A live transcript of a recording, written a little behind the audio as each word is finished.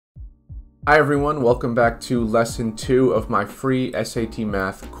Hi everyone, welcome back to lesson 2 of my free SAT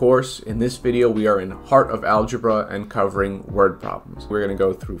math course. In this video we are in Heart of Algebra and covering word problems. We're going to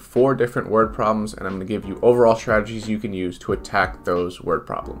go through 4 different word problems and I'm going to give you overall strategies you can use to attack those word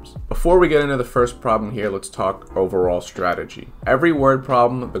problems. Before we get into the first problem here, let's talk overall strategy. Every word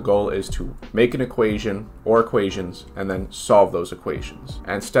problem, the goal is to make an equation or equations and then solve those equations.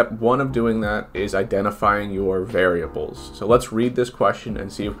 And step 1 of doing that is identifying your variables. So let's read this question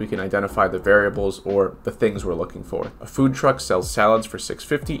and see if we can identify the variables or the things we're looking for. A food truck sells salads for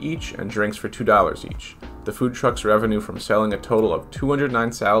 $6.50 each and drinks for $2 each. The food truck's revenue from selling a total of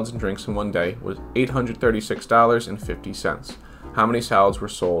 209 salads and drinks in one day was $836.50. How many salads were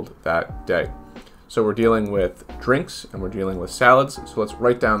sold that day? So we're dealing with drinks and we're dealing with salads, so let's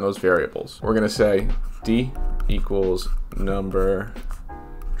write down those variables. We're going to say D equals number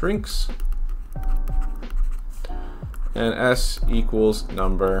drinks and S equals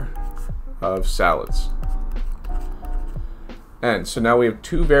number of salads. And so now we have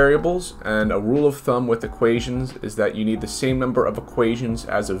 2 variables, and a rule of thumb with equations is that you need the same number of equations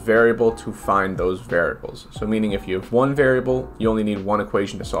as a variable to find those variables. So meaning if you have 1 variable, you only need 1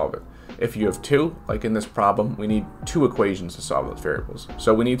 equation to solve it. If you have 2, like in this problem, we need 2 equations to solve those variables.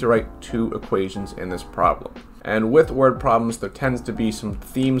 So we need to write 2 equations in this problem. And with word problems, there tends to be some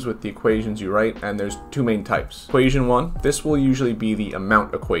themes with the equations you write, and there's 2 main types. Equation 1, this will usually be the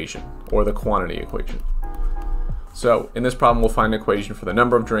amount equation, or the quantity equation. So in this problem, we'll find an equation for the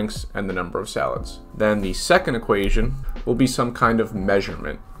number of drinks and the number of salads. Then the second equation will be some kind of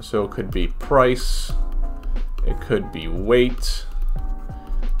measurement. So it could be price, it could be weight,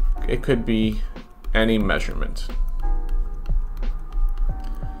 it could be any measurement.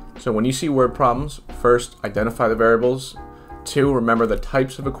 So when you see word problems, first identify the variables. 2, remember the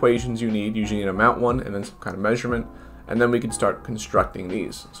types of equations you need, usually an amount one and then some kind of measurement, and then we can start constructing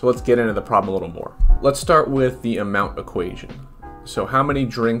these. So let's get into the problem a little more. Let's start with the amount equation. So how many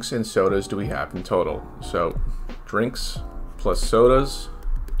drinks and sodas do we have in total? So drinks plus sodas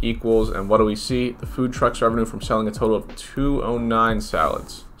equals, and what do we see? The food truck's revenue from selling a total of 209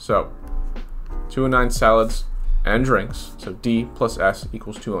 salads. So 209 salads and drinks, so D plus S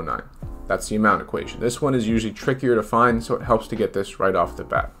equals 209. That's the amount equation. This one is usually trickier to find, so it helps to get this right off the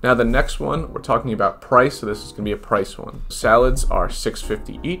bat. Now the next one, we're talking about price, so this is going to be a price one. Salads are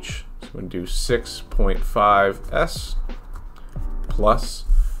 $6.50 each, so we're going to do 6.5 S plus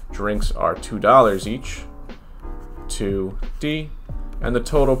drinks are $2 each, 2 D, and the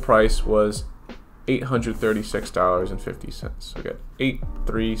total price was $836.50. So we got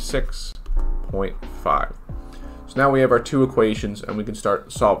 836.5. So now we have our 2 equations and we can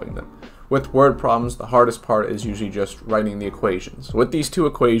start solving them. With word problems, the hardest part is usually just writing the equations. So with these 2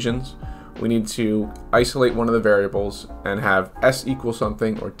 equations, we need to isolate one of the variables and have S equal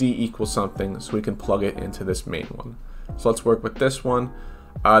something or D equal something so we can plug it into this main one. So let's work with this one.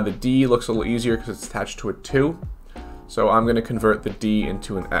 The D looks a little easier because it's attached to a 2. So I'm going to convert the D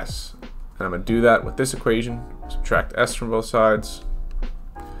into an S. And I'm going to do that with this equation. Subtract S from both sides.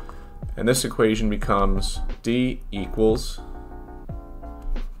 And this equation becomes D equals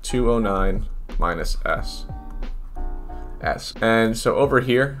 209 minus S. And so over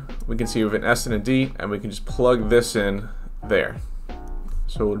here, we can see we have an S and a D, and we can just plug this in there.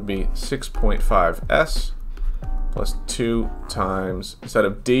 So it would be 6.5 S plus 2 times, instead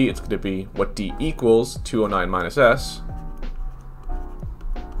of D, it's going to be what D equals, 209 minus S.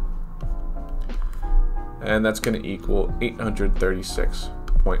 And that's going to equal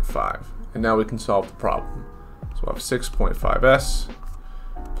 836.5. And now we can solve the problem. So we'll have 6.5S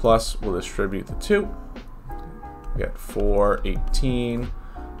plus, we'll distribute the 2. We get 418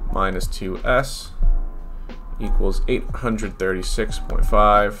 minus 2S equals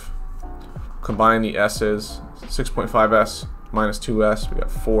 836.5. Combine the S's, 6.5S minus 2S, we got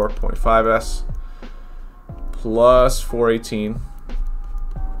 4.5S plus 418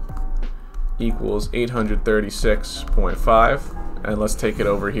 equals 836.5. And let's take it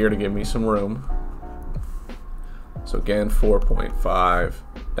over here to give me some room. So again,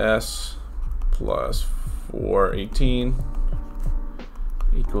 4.5S plus 418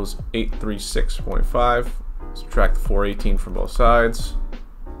 equals 836.5. Subtract the 418 from both sides.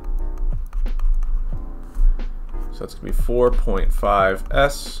 So that's going to be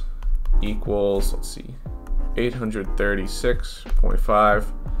 4.5S equals, let's see, 836.5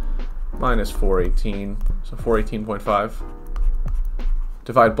 minus 418, so 418.5.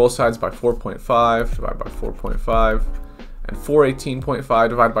 Divide both sides by 4.5, divide by 4.5, and 418.5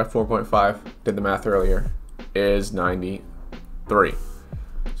 divided by 4.5, did the math earlier, is 93.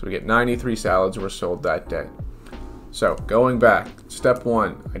 So we get 93 salads were sold that day. So going back, step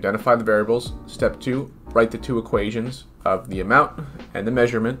 1, identify the variables. Step 2, write the two equations of the amount and the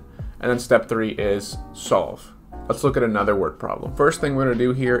measurement. And then step 3 is solve. Let's look at another word problem. First thing we're going to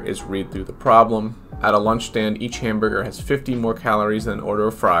do here is read through the problem. At a lunch stand, each hamburger has 50 more calories than an order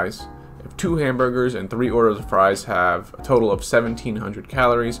of fries. If 2 hamburgers and 3 orders of fries have a total of 1,700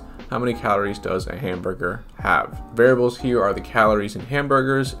 calories, how many calories does a hamburger have? Variables here are the calories in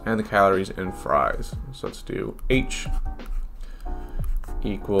hamburgers and the calories in fries. So let's do H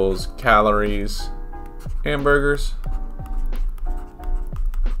equals calories hamburgers,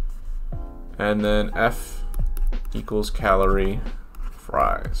 and then F equals calorie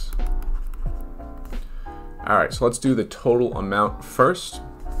fries. Alright, so let's do the total amount first.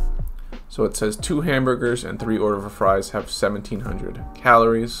 So it says 2 hamburgers and 3 orders of fries have 1,700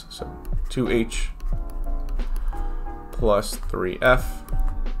 calories. So 2H plus 3F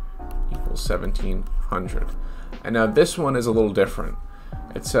equals 1,700. And now this one is a little different.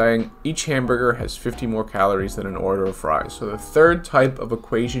 It's saying each hamburger has 50 more calories than an order of fries. So the third type of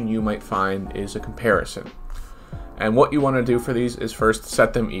equation you might find is a comparison. And what you want to do for these is first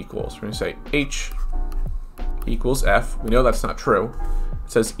set them equals. We're going to say H equals F. We know that's not true.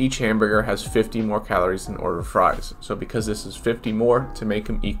 It says each hamburger has 50 more calories than an order of fries. So because this is 50 more, to make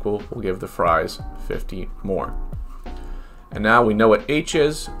them equal, we'll give the fries 50 more. And now we know what H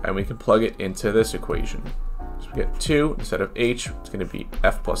is, and we can plug it into this equation. So we get 2, instead of H, it's going to be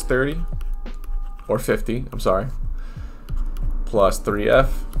F plus 30, or 50, I'm sorry, plus 3F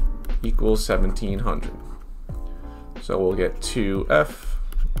equals 1,700. So we'll get 2F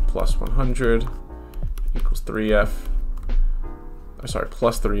plus 100 equals 3F,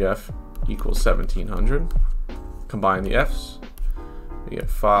 plus 3F equals 1,700. Combine the F's, we get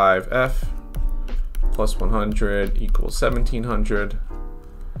 5F plus 100 equals 1,700.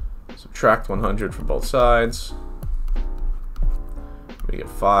 Subtract 100 from both sides. We get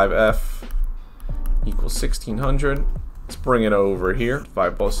 5F equals 1,600. Let's bring it over here.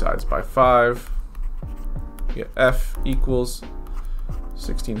 Divide both sides by 5. We get F equals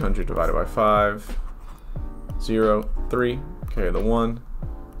 1,600 divided by 5. 0, 3. Carry the 1,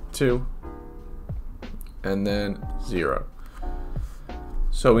 2, and then 0.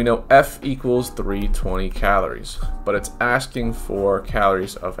 So we know F equals 320 calories, but it's asking for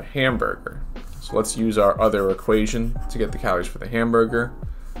calories of a hamburger. So let's use our other equation to get the calories for the hamburger.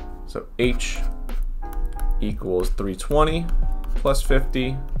 So H equals 320 plus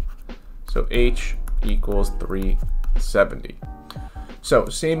 50. So H equals 370. So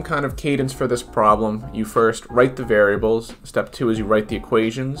same kind of cadence for this problem. You first write the variables. Step 2 is you write the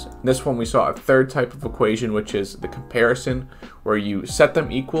equations. In this one we saw a third type of equation, which is the comparison, where you set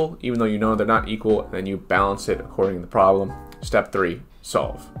them equal even though you know they're not equal, and then you balance it according to the problem. Step 3,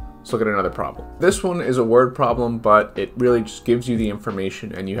 solve. Let's look at another problem. This one is a word problem, but it really just gives you the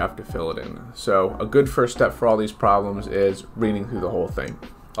information and you have to fill it in. So a good first step for all these problems is reading through the whole thing.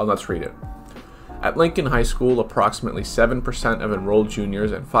 Let's read it. At Lincoln High School, approximately 7% of enrolled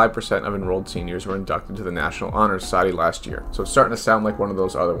juniors and 5% of enrolled seniors were inducted to the National Honor Society last year. So it's starting to sound like one of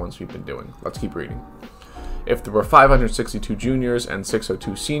those other ones we've been doing. Let's keep reading. If there were 562 juniors and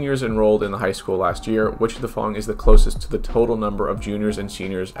 602 seniors enrolled in the high school last year, which of the following is the closest to the total number of juniors and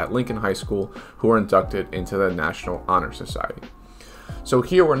seniors at Lincoln High School who were inducted into the National Honor Society? So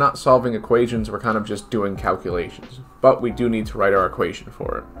here we're not solving equations, we're kind of just doing calculations, but we do need to write our equation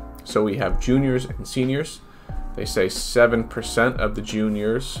for it. So we have juniors and seniors. They say 7% of the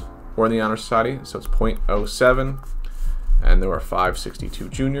juniors were in the Honor Society, so it's 0.07, and there were 562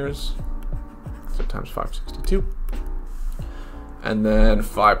 juniors, so times 562. And then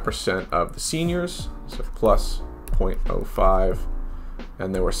 5% of the seniors, so plus 0.05,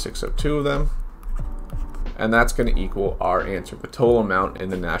 and there were 602 of them. And that's going to equal our answer, the total amount in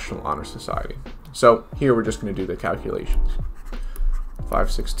the National Honor Society. So here we're just going to do the calculations.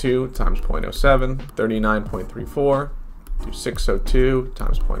 562 times 0.07, 39.34, do 602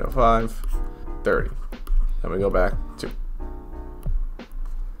 times 0.05, 30. Then we go back 2.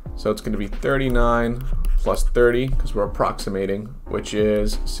 So it's going to be 39 plus 30, because we're approximating, which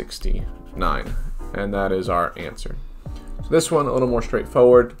is 69. And that is our answer. So this one, a little more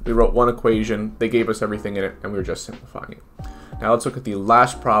straightforward. We wrote one equation, they gave us everything in it, and we were just simplifying it. Now let's look at the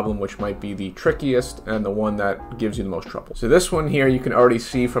last problem, which might be the trickiest and the one that gives you the most trouble. So this one here, you can already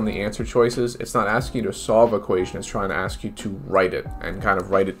see from the answer choices, it's not asking you to solve an equation, it's trying to ask you to write it and kind of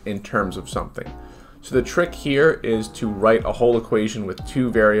write it in terms of something. So the trick here is to write a whole equation with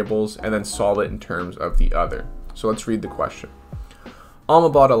 2 variables and then solve it in terms of the other. So let's read the question. Alma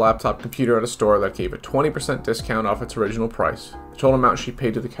bought a laptop computer at a store that gave a 20% discount off its original price. The total amount she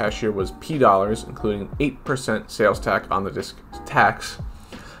paid to the cashier was P dollars, including an 8% sales tax on the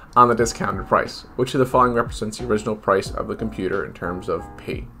discounted price. Which of the following represents the original price of the computer in terms of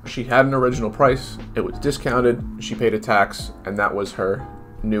P? She had an original price, it was discounted, she paid a tax, and that was her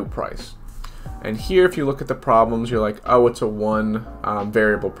new price. And here, if you look at the problems, you're like, oh, it's a one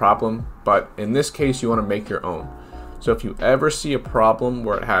variable problem, but in this case, you want to make your own. So if you ever see a problem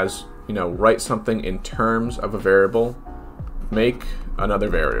where it has, write something in terms of a variable, make another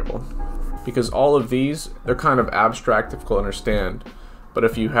variable. Because all of these, they're kind of abstract, difficult to understand. But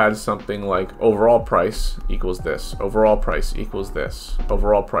if you had something like overall price equals this, overall price equals this,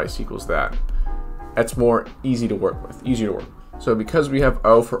 overall price equals that, that's more easy to work with, easier to work. So because we have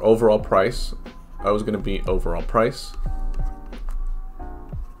O for overall price, O is going to be overall price.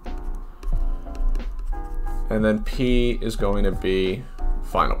 And then P is going to be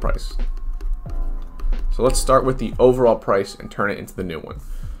final price. So let's start with the overall price and turn it into the new one.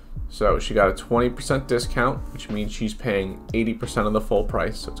 So she got a 20% discount, which means she's paying 80% of the full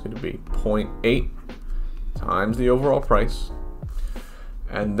price. So it's going to be 0.8 times the overall price.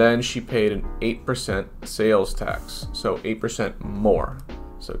 And then she paid an 8% sales tax, so 8% more.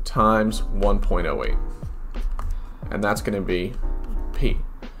 So times 1.08. And that's going to be P.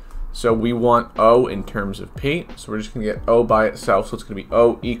 So we want O in terms of P, so we're just going to get O by itself, so it's going to be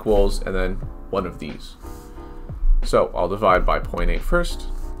O equals, and then one of these. So I'll divide by 0.8 first,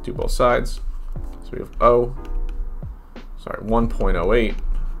 do both sides. So we have 1.08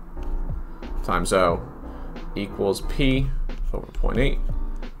 times O equals P over 0.8,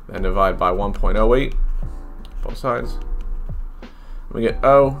 then divide by 1.08, both sides. We get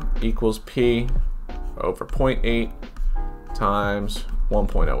O equals P over 0.8 times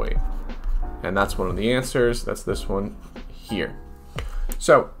 1.08. And that's one of the answers. That's this one here.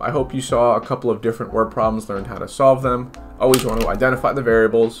 So I hope you saw a couple of different word problems, learned how to solve them. Always want to identify the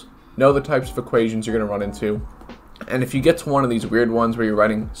variables, know the types of equations you're going to run into. And if you get to one of these weird ones where you're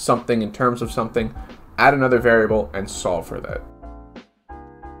writing something in terms of something, add another variable and solve for that.